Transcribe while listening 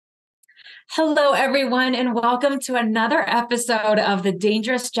Hello, everyone, and welcome to another episode of the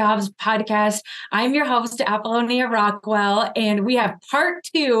Dangerous Jobs podcast. I'm your host, Apolonia Rockwell, and we have part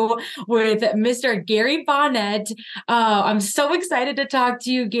two with Mr. Gary Bonnett. I'm so excited to talk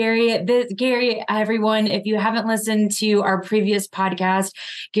to you, Gary. Gary, everyone, if you haven't listened to our previous podcast,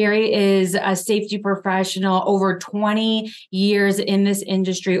 Gary is a safety professional, over 20 years in this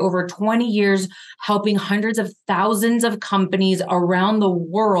industry, over 20 years helping hundreds of thousands of companies around the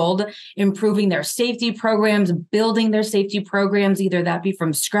world improving their safety programs, building their safety programs, either that be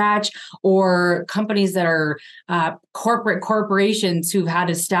from scratch or companies that are corporations who've had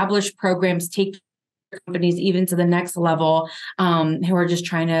established programs take companies even to the next level, who are just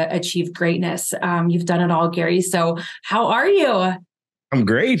trying to achieve greatness. You've done it all, Gary. So how are you? I'm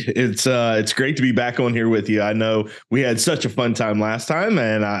great. It's great to be back on here with you. I know we had such a fun time last time,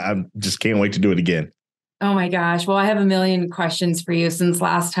 and I just can't wait to do it again. Oh my gosh. Well, I have a million questions for you since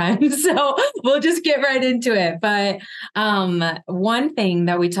last time. So we'll just get right into it. But one thing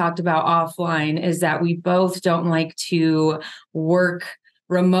that we talked about offline is that we both don't like to work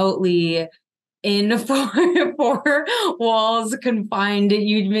remotely in four walls confined.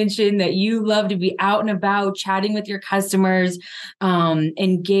 You mentioned that you love to be out and about, chatting with your customers,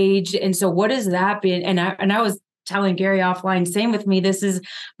 engaged. And so what has that been? And I was telling Gary offline, same with me. This is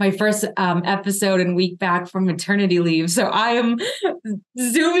my first episode and week back from maternity leave. So I am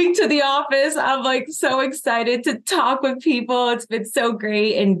zooming to the office. I'm like so excited to talk with people. It's been so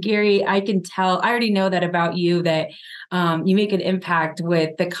great. And Gary, I can tell, I already know that about you, that you make an impact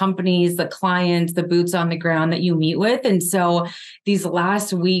with the companies, the clients, the boots on the ground that you meet with. And so these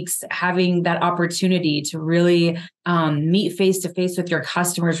last weeks, having that opportunity to really meet face to face with your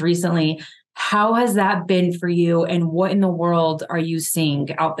customers recently, how has that been for you, and what in the world are you seeing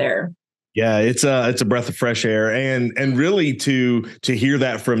out there? Yeah, it's a breath of fresh air, and really to hear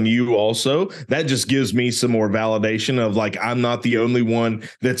that from you also, that just gives me some more validation of like I'm not the only one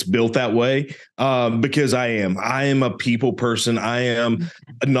that's built that way, because I am a people person. I am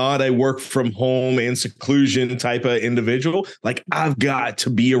not a work from home and seclusion type of individual. Like I've got to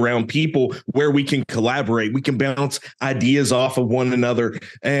be around people where we can collaborate, we can bounce ideas off of one another,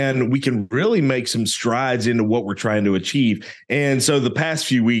 and we can really make some strides into what we're trying to achieve. And so the past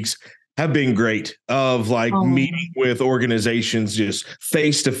few weeks have been great of like meeting with organizations just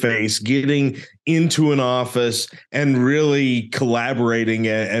face to face, getting into an office and really collaborating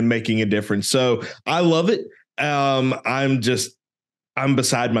and making a difference. So I love it. I'm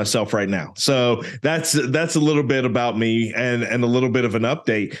beside myself right now. So that's a little bit about me and a little bit of an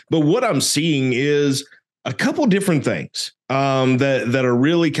update. But what I'm seeing is a couple different things that are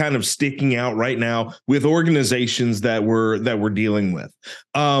really kind of sticking out right now with organizations that we're dealing with.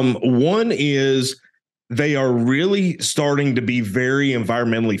 One is they are really starting to be very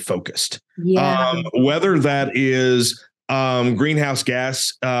environmentally focused. Yeah. Whether that is greenhouse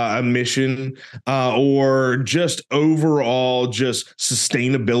gas emission or just overall just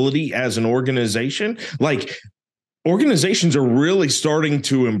sustainability as an organization, like organizations are really starting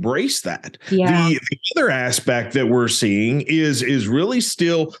to embrace that. Yeah. The other aspect that we're seeing is really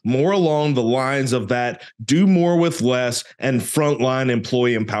still more along the lines of that do more with less and frontline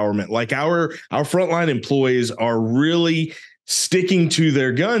employee empowerment. Like our frontline employees are really sticking to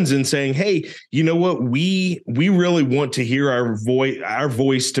their guns and saying, hey, you know what, we really want to hear our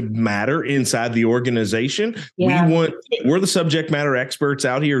voice to matter inside the organization. Yeah. We're the subject matter experts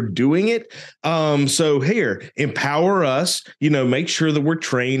out here doing it. So here, empower us, make sure that we're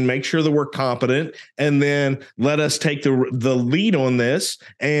trained, make sure that we're competent, and then let us take the lead on this.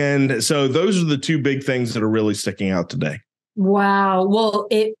 And so those are the two big things that are really sticking out today. Wow. Well,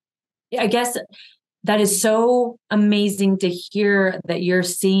 I guess that is so amazing to hear that you're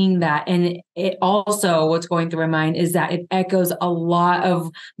seeing that. And it also, what's going through my mind is that it echoes a lot of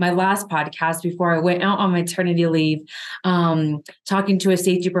my last podcast before I went out on maternity leave, talking to a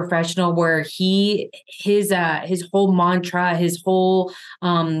safety professional where his whole mantra, his whole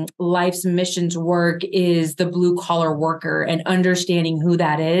life's missions work is the blue collar worker and understanding who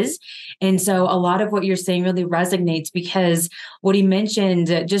that is. And so a lot of what you're saying really resonates, because what he mentioned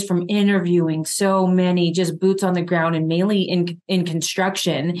just from interviewing so many just boots on the ground and mainly in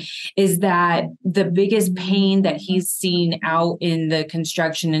construction is that the biggest pain that he's seen out in the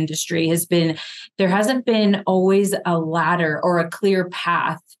construction industry has been there hasn't been always a ladder or a clear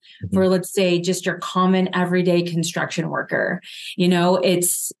path for, let's say, just your common everyday construction worker.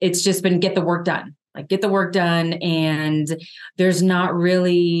 It's just been get the work done. Like get the work done, and there's not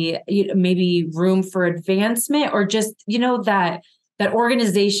really maybe room for advancement or just, that that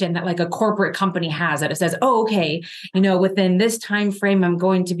organization that like a corporate company has, that it says, oh, okay, within this time frame, I'm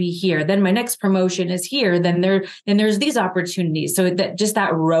going to be here. Then my next promotion is here. Then there's these opportunities. So that just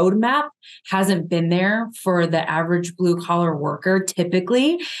that roadmap hasn't been there for the average blue collar worker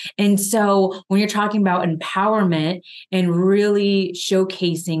typically. And so when you're talking about empowerment and really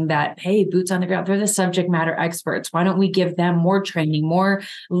showcasing that, hey, boots on the ground, they're the subject matter experts. Why don't we give them more training, more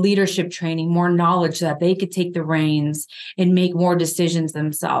leadership training, more knowledge so that they could take the reins and make more decisions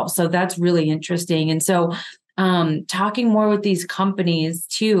themselves? So that's really interesting. And so talking more with these companies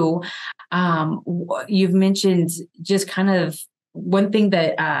too, you've mentioned just kind of one thing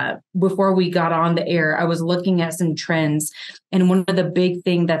that before we got on the air, I was looking at some trends. And one of the big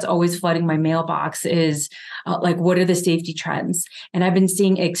thing that's always flooding my mailbox is like, what are the safety trends? And I've been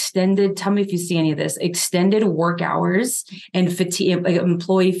seeing extended, tell me if you see any of this, extended work hours and fatigue, like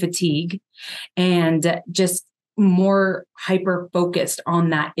employee fatigue, and just more hyper focused on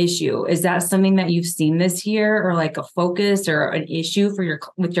that issue. Is that something that you've seen this year, or like a focus or an issue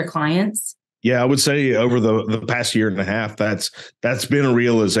with your clients? Yeah, I would say over the past year and a half, that's been a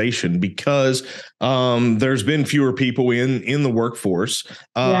realization, because there's been fewer people in the workforce.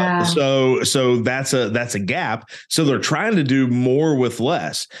 So that's a gap. So they're trying to do more with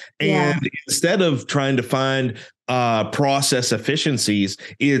less. And instead of trying to find process efficiencies,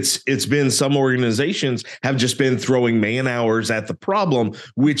 it's been, some organizations have just been throwing man hours at the problem,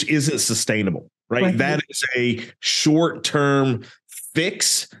 which isn't sustainable, right? That is a short-term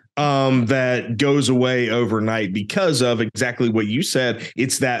fix that goes away overnight because of exactly what you said.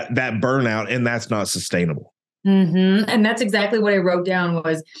 It's that burnout, and that's not sustainable. Mm-hmm. And that's exactly what I wrote down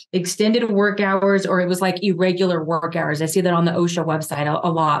was extended work hours, or it was like irregular work hours. I see that on the OSHA website a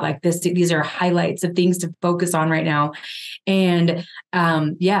lot. Like these are highlights of things to focus on right now. And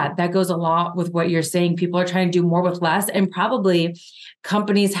that goes a lot with what you're saying. People are trying to do more with less, and probably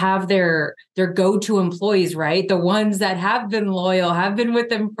companies have their go-to employees, right? The ones that have been loyal, have been with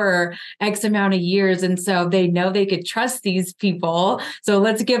them for X amount of years. And so they know they could trust these people. So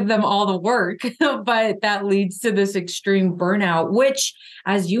let's give them all the work. But that leads to this extreme burnout, which,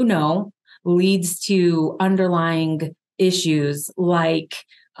 as you know, leads to underlying issues like,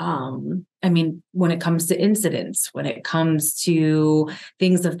 when it comes to incidents, when it comes to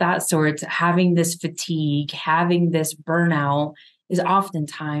things of that sort, having this fatigue, having this burnout is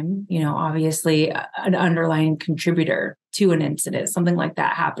oftentimes, obviously an underlying contributor to an incident, something like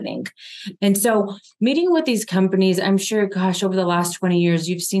that happening. And so meeting with these companies, I'm sure, gosh, over the last 20 years,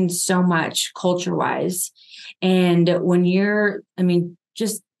 you've seen so much culture-wise. And when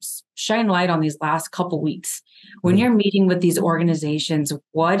just shine light on these last couple weeks, when you're meeting with these organizations,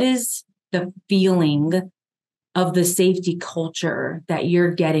 what is the feeling of the safety culture that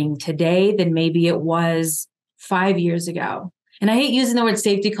you're getting today than maybe it was 5 years ago? And I hate using the word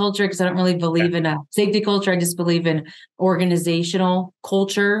safety culture because I don't really believe in a safety culture. I just believe in organizational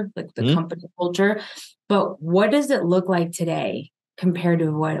culture, like the company culture. But what does it look like today compared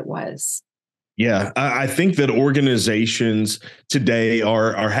to what it was? Yeah, I think that organizations today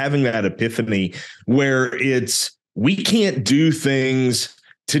are having that epiphany where we can't do things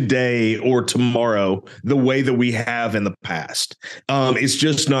today or tomorrow the way that we have in the past. It's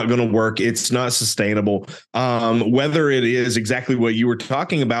just not going to work. It's not sustainable. Whether it is exactly what you were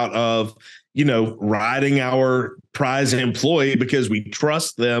talking about of, riding our prize employee because we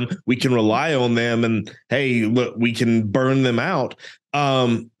trust them, we can rely on them, and hey, look, we can burn them out.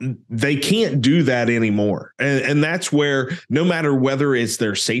 They can't do that anymore. And that's where, no matter whether it's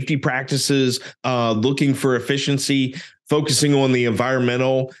their safety practices, looking for efficiency, focusing on the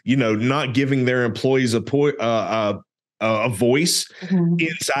environmental, not giving their employees a voice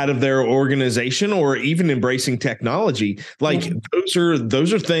inside of their organization, or even embracing technology. Like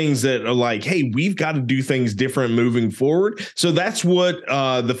those are things that are like, hey, we've got to do things different moving forward. So that's what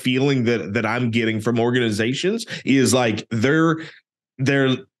the feeling that I'm getting from organizations is like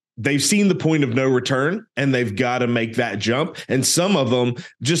they've seen the point of no return, and they've got to make that jump. And some of them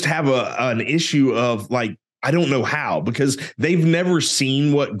just have an issue of like, I don't know how, because they've never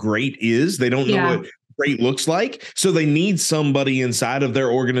seen what great is. They don't know what great looks like. So they need somebody inside of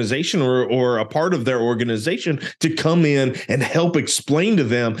their organization or a part of their organization to come in and help explain to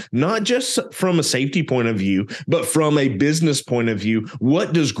them, not just from a safety point of view, but from a business point of view,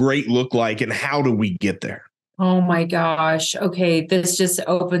 what does great look like and how do we get there? Oh my gosh. Okay. This just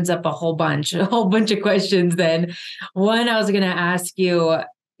opens up a whole bunch of questions then. One, I was going to ask you,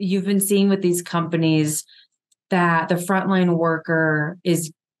 you've been seeing with these companies that the frontline worker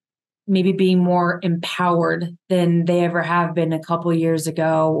is maybe being more empowered than they ever have been a couple years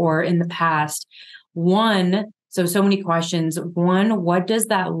ago or in the past. One, So many questions. One, what does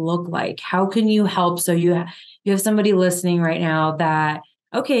that look like? How can you help? So you have somebody listening right now that,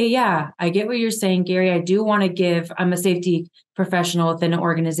 okay, yeah, I get what you're saying, Gary. I do want to I'm a safety professional within an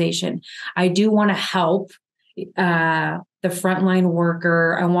organization. I do want to help the frontline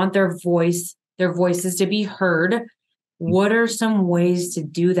worker. I want their voices to be heard. What are some ways to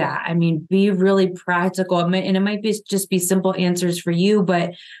do that? I mean, be really practical. And it might just be simple answers for you,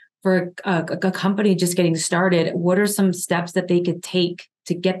 but for a company just getting started, what are some steps that they could take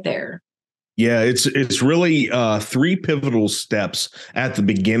to get there? Yeah, it's really three pivotal steps at the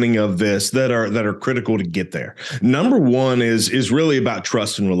beginning of this that are critical to get there. Number one is really about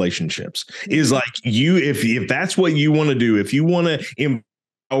trust and relationships. Is like if that's what you want to do, if you want to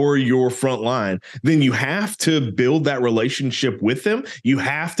empower your front line, then you have to build that relationship with them. You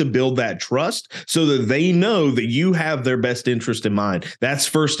have to build that trust so that they know that you have their best interest in mind. That's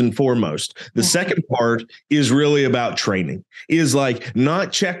first and foremost. The second part is really about training, is like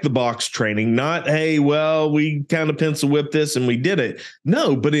not check the box training, not, hey, well, we kind of pencil whipped this and we did it.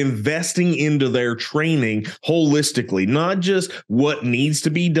 No, but investing into their training holistically, not just what needs to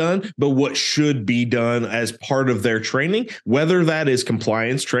be done, but what should be done as part of their training, whether that is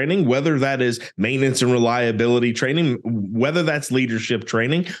compliance training, whether that is maintenance and reliability training, whether that's leadership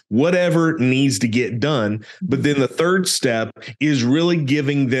training, whatever needs to get done. But then the third step is really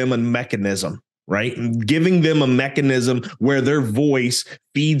giving them a mechanism, right? Giving them a mechanism where their voice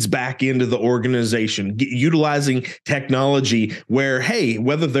feeds back into the organization, utilizing technology where, hey,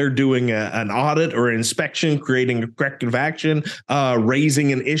 whether they're doing an audit or inspection, creating a corrective action,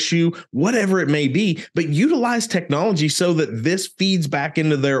 raising an issue, whatever it may be, but utilize technology so that this feeds back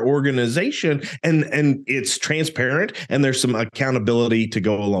into their organization and it's transparent and there's some accountability to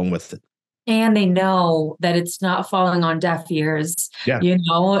go along with it. And they know that it's not falling on deaf ears. Yeah.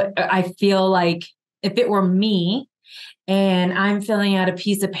 I feel like if it were me and I'm filling out a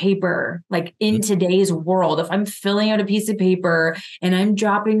piece of paper, like in today's world, if I'm filling out a piece of paper and I'm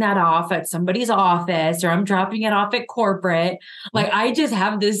dropping that off at somebody's office or I'm dropping it off at corporate, like I just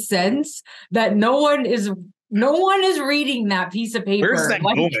have this sense that no one is reading that piece of paper. Where's that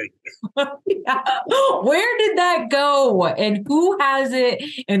going? Yeah. Where did that go? And who has it?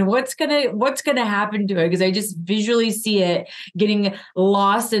 And what's gonna happen to it? Because I just visually see it getting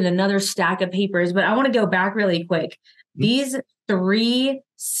lost in another stack of papers. But I want to go back really quick. These 3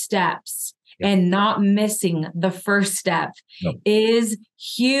 steps and not missing the first step is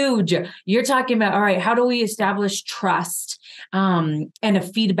huge. You're talking about, all right, how do we establish trust and a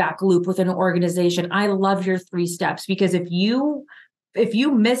feedback loop within an organization? I love your 3 steps, because if you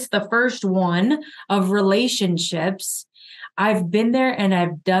miss the first one of relationships, I've been there and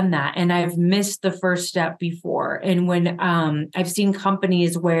I've done that, and I've missed the first step before. And when I've seen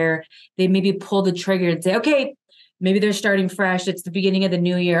companies where they maybe pull the trigger and say, okay, maybe they're starting fresh. It's the beginning of the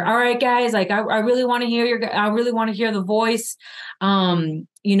new year. All right, guys, like I really want to hear the voice.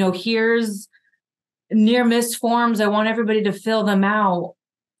 Here's near miss forms. I want everybody to fill them out.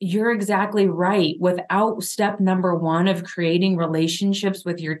 You're exactly right. Without step number 1 of creating relationships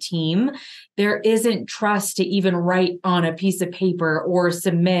with your team, there isn't trust to even write on a piece of paper or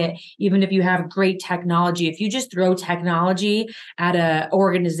submit, even if you have great technology. If you just throw technology at an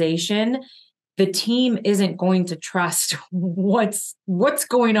organization, the team isn't going to trust what's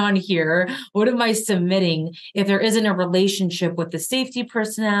going on here. What am I submitting if there isn't a relationship with the safety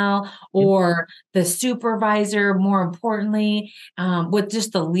personnel or the supervisor, more importantly, with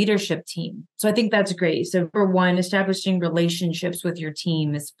just the leadership team? So I think that's great. So for 1, establishing relationships with your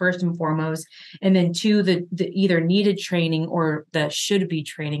team is first and foremost. And then 2, the either needed training or the should be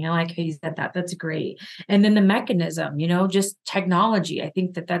training. I like how you said that. That's great. And then the mechanism, just technology. I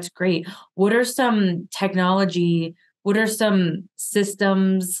think that's great. What are some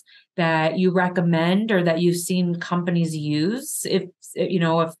systems that you recommend or that you've seen companies use if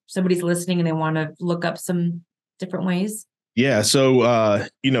somebody's listening and they want to look up some different ways? Yeah. So,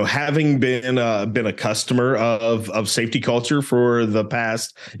 having been a customer of safety culture for the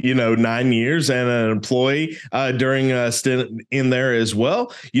past, 9 years and an employee during a stint in there as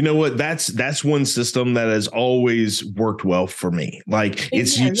well, that's one system that has always worked well for me. Like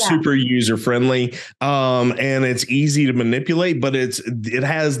it's super user friendly and it's easy to manipulate, but it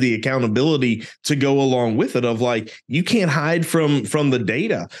has the accountability to go along with it of like, you can't hide from the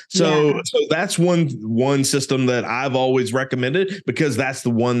data. So that's one system that I've always recommended, because that's the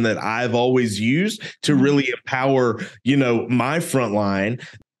one that I've always used to really empower, my front line.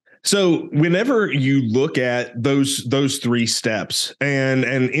 So whenever you look at those three steps and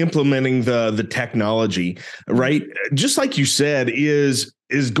implementing the technology, right? Just like you said, is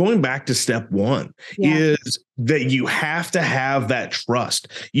going back to step one, is that you have to have that trust.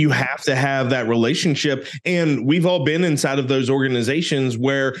 You have to have that relationship. And we've all been inside of those organizations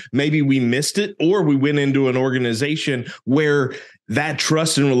where maybe we missed it, or we went into an organization where that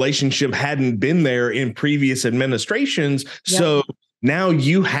trust and relationship hadn't been there in previous administrations. So now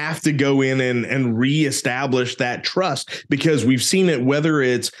you have to go in and reestablish that trust, because we've seen it, whether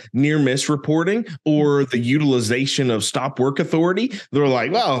it's near miss reporting or the utilization of stop work authority. They're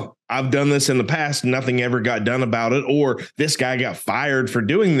like, well, I've done this in the past, nothing ever got done about it, or this guy got fired for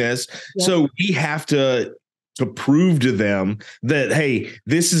doing this. So we have to prove to them that, hey,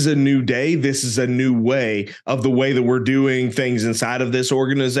 this is a new day. This is a new way of the way that we're doing things inside of this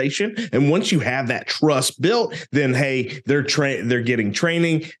organization. And once you have that trust built, then, hey, they're getting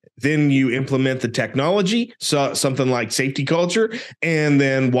training. Then you implement the technology, so something like safety culture, and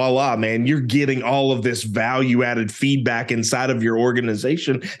then voila, man, you're getting all of this value added feedback inside of your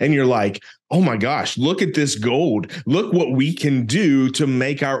organization. And you're like, oh my gosh, look at this gold. Look what we can do to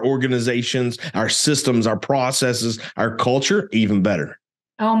make our organizations, our systems, our processes, our culture even better.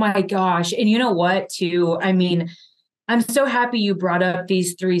 Oh my gosh. And you know what, too? I mean, I'm so happy you brought up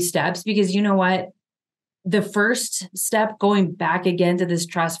these three steps, because you know what? The first step, going back again to this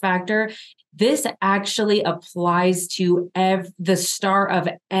trust factor, this actually applies to the start of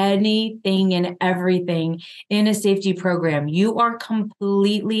anything and everything in a safety program. You are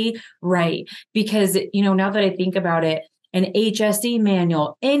completely right. Because, now that I think about it, an HSE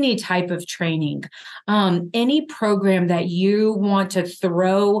manual, any type of training, any program that you want to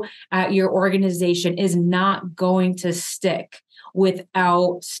throw at your organization is not going to stick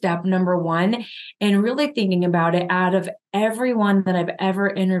without step number one. And really thinking about it, out of everyone that I've ever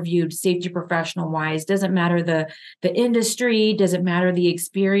interviewed, safety professional wise, doesn't matter the industry, doesn't matter the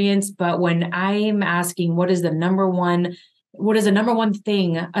experience, but when I'm asking what is the number one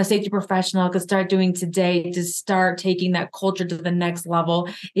thing a safety professional could start doing today to start taking that culture to the next level,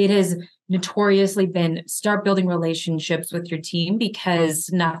 it has notoriously been start building relationships with your team, because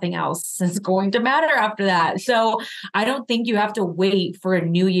nothing else is going to matter after that. So I don't think you have to wait for a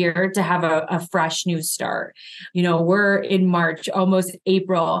new year to have a fresh new start. We're in March, almost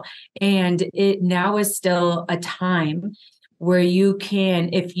April, and it now is still a time where you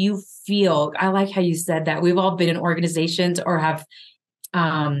can, if you feel, I like how you said that, we've all been in organizations or have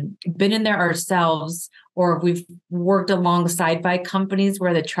been in there ourselves, or we've worked alongside by companies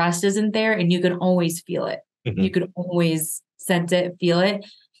where the trust isn't there, and you can always feel it. You can always sense it, feel it.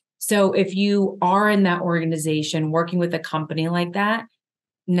 So if you are in that organization working with a company like that,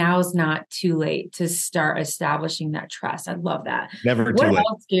 now's not too late to start establishing that trust. I love that. Never too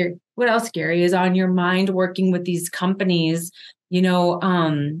late. What else, Gary, is on your mind working with these companies?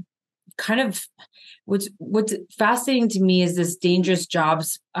 Kind of what's fascinating to me is this dangerous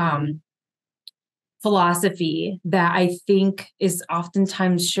jobs philosophy that I think is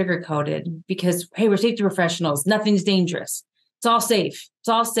oftentimes sugarcoated, because, hey, we're safety professionals. Nothing's dangerous. It's all safe. It's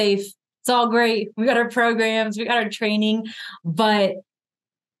all safe. It's all great. We got our programs, we got our training. But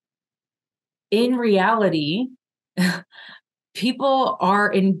in reality, people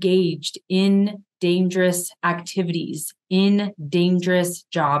are engaged in dangerous activities, in dangerous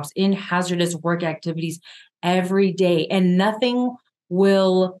jobs, in hazardous work activities every day. And nothing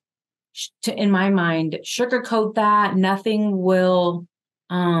will, in my mind, sugarcoat that. Nothing will,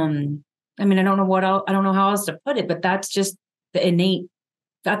 I don't know how else to put it, but that's just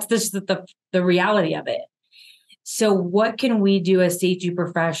that's just the reality of it. So what can we do as safety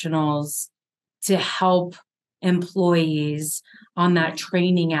professionals to help employees on that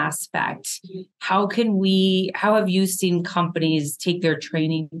training aspect? How have you seen companies take their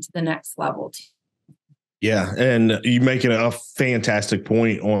training to the next level? Yeah. And you making a fantastic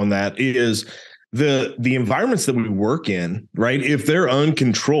point on that is the environments that we work in, right? If they're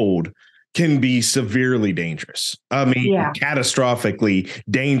uncontrolled, can be severely dangerous. I mean, catastrophically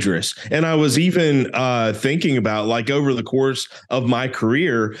dangerous. And I was even thinking about, like, over the course of my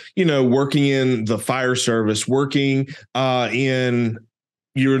career, working in the fire service, working in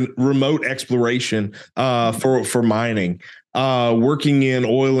your remote exploration for mining, working in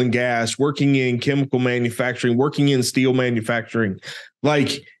oil and gas, working in chemical manufacturing, working in steel manufacturing.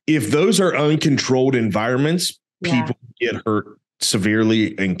 Like, if those are uncontrolled environments, people get hurt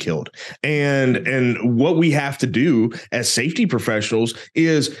severely and killed. And what we have to do as safety professionals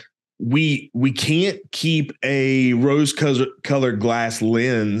is we can't keep a rose-colored glass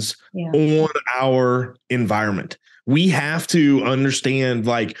lens on our environment. we have to understand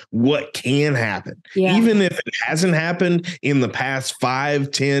like what can happen. Yeah. Even if it hasn't happened in the past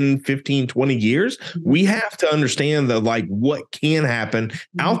 5, 10, 15, 20 years, we have to understand that like what can happen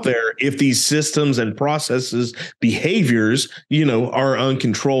out there if these systems and processes, behaviors, are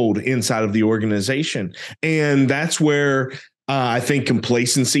uncontrolled inside of the organization. And that's where I think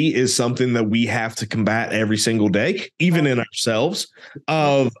complacency is something that we have to combat every single day, even in ourselves,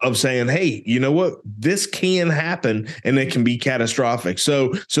 of saying, hey, you know what, this can happen and it can be catastrophic.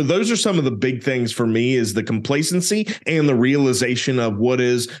 So those are some of the big things for me, is the complacency and the realization of what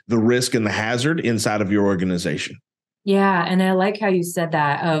is the risk and the hazard inside of your organization. Yeah. And I like how you said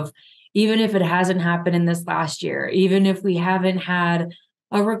that, of even if it hasn't happened in this last year, even if we haven't had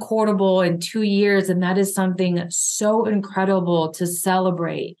a recordable in 2 years, and that is something so incredible to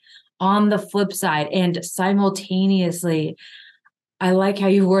celebrate. On the flip side, and simultaneously, I like how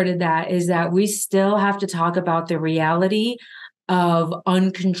you worded that, is that we still have to talk about the reality of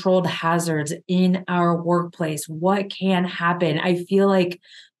uncontrolled hazards in our workplace. What can happen? I feel like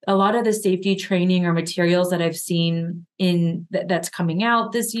a lot of the safety training or materials that I've seen in that's coming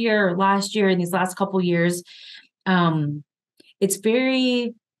out this year or last year, in these last couple of years, it's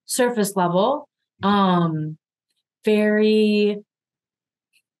very surface level, very,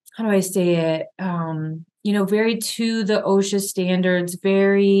 how do I say it? Very to the OSHA standards,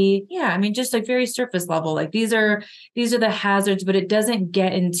 very, I mean, just like very surface level. Like these are the hazards, but it doesn't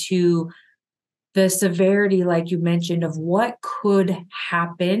get into the severity, like you mentioned, of what could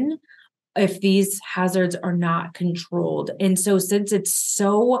happen if these hazards are not controlled. And so since it's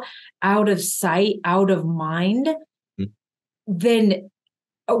so out of sight, out of mind, then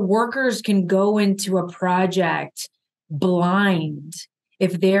workers can go into a project blind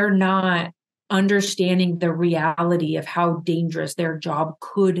if they're not understanding the reality of how dangerous their job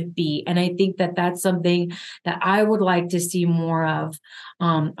could be. And I think that that's something that I would like to see more of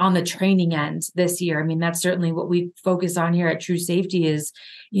on the training end this year. I mean, that's certainly what we focus on here at True Safety, is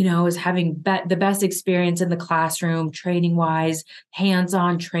having the best experience in the classroom, training wise,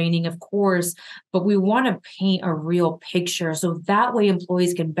 hands-on training, of course, but we want to paint a real picture. So that way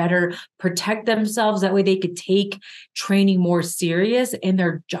employees can better protect themselves. That way they could take training more serious and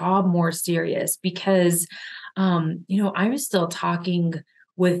their job more serious, because, I'm still talking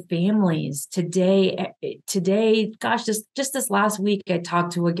with families today, gosh, just this last week, I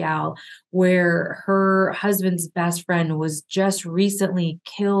talked to a gal where her husband's best friend was just recently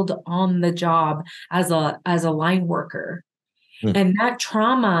killed on the job as a line worker. And that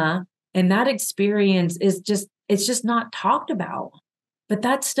trauma and that experience it's just not talked about, but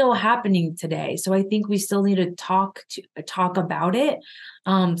that's still happening today. So I think we still need to talk about it,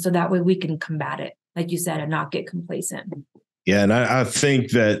 so that way we can combat it, like you said, and not get complacent. Yeah, and I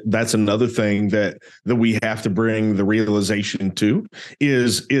think that that's another thing that we have to bring the realization to,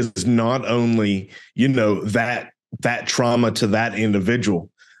 is not only that trauma to that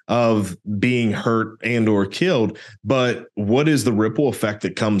individual of being hurt and or killed, but what is the ripple effect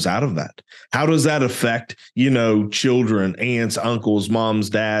that comes out of that? How does that affect children, aunts, uncles,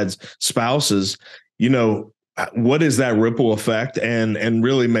 moms, dads, spouses? What is that ripple effect, and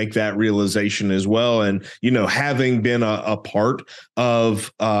really make that realization as well. And, having been a part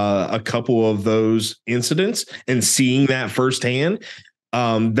of a couple of those incidents and seeing that firsthand,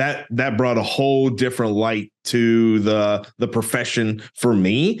 that brought a whole different light to the profession for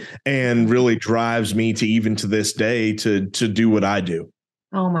me, and really drives me to, even to this day, to do what I do.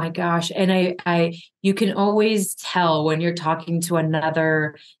 Oh my gosh. And you can always tell when you're talking to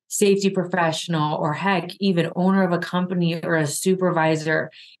another safety professional, or heck, even owner of a company or a supervisor.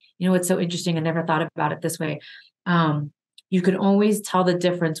 It's so interesting. I never thought about it this way. You can always tell the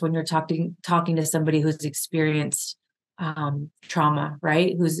difference when you're talking to somebody who's experienced trauma,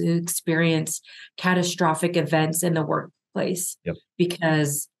 right? Who's experienced catastrophic events in the workplace. Yep.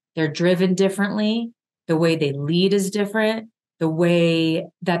 Because they're driven differently. The way they lead is different. The way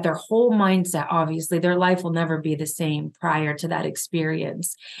that their whole mindset, obviously, their life will never be the same prior to that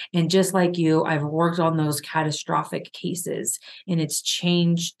experience. And just like you, I've worked on those catastrophic cases, and it's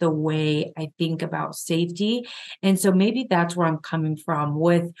changed the way I think about safety. And so maybe that's where I'm coming from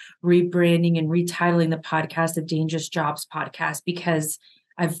with rebranding and retitling the podcast the Dangerous Jobs Podcast, because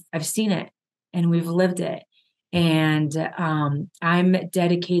I've seen it and we've lived it. And I'm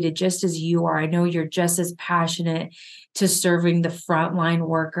dedicated just as you are. I know you're just as passionate to serving the frontline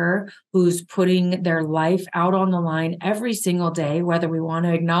worker who's putting their life out on the line every single day, whether we want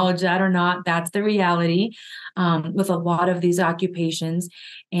to acknowledge that or not. That's the reality with a lot of these occupations.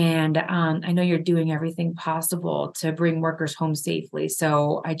 And I know you're doing everything possible to bring workers home safely.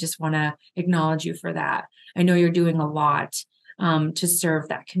 So I just want to acknowledge you for that. I know you're doing a lot to serve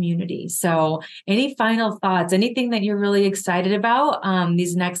that community. So any final thoughts, anything that you're really excited about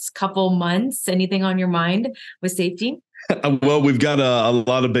these next couple months, anything on your mind with safety? Well, we've got a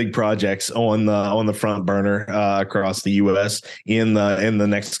lot of big projects on the front burner across the U.S. in the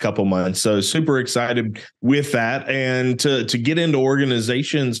next couple months. So super excited with that, and to get into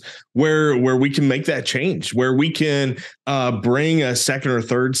organizations where we can make that change, where we can bring a second or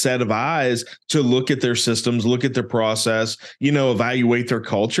third set of eyes to look at their systems, look at their process, evaluate their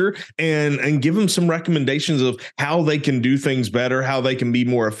culture, and give them some recommendations of how they can do things better, how they can be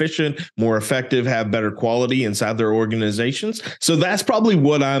more efficient, more effective, have better quality inside their organizations. So that's probably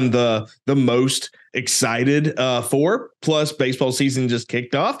what I'm the most excited for. Plus, baseball season just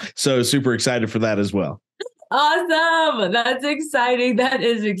kicked off, so super excited for that as well. Awesome. That's exciting. That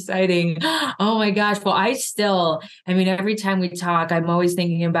is exciting. Oh my gosh. Well, every time we talk, I'm always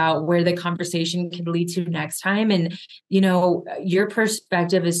thinking about where the conversation could lead to next time. And, your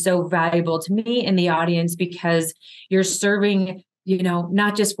perspective is so valuable to me and the audience because you're serving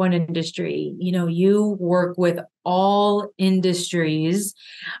not just one industry. You work with all industries,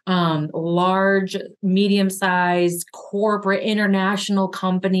 large, medium-sized, corporate, international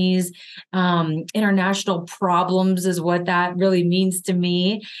companies, international problems is what that really means to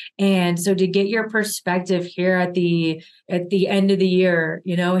me. And so to get your perspective here at the end of the year,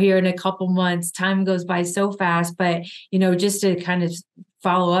 here in a couple months, time goes by so fast, but, just to kind of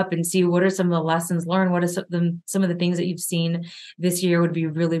follow up and see what are some of the lessons learned, what are some of the things that you've seen this year would be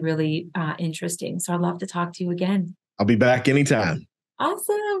really, really interesting. So I'd love to talk to you again. I'll be back anytime.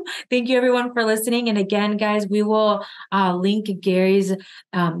 Awesome. Thank you everyone for listening. And again, guys, we will link Gary's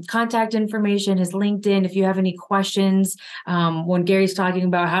contact information, his LinkedIn. If you have any questions, when Gary's talking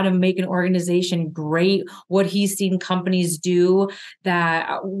about how to make an organization great, what he's seen companies do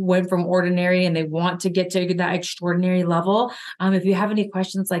that went from ordinary and they want to get to that extraordinary level. If you have any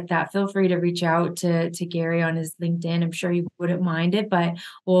questions like that, feel free to reach out to Gary on his LinkedIn. I'm sure you wouldn't mind it, but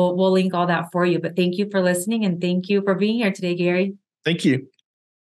we'll link all that for you. But thank you for listening and thank you for being here today, Gary. Thank you.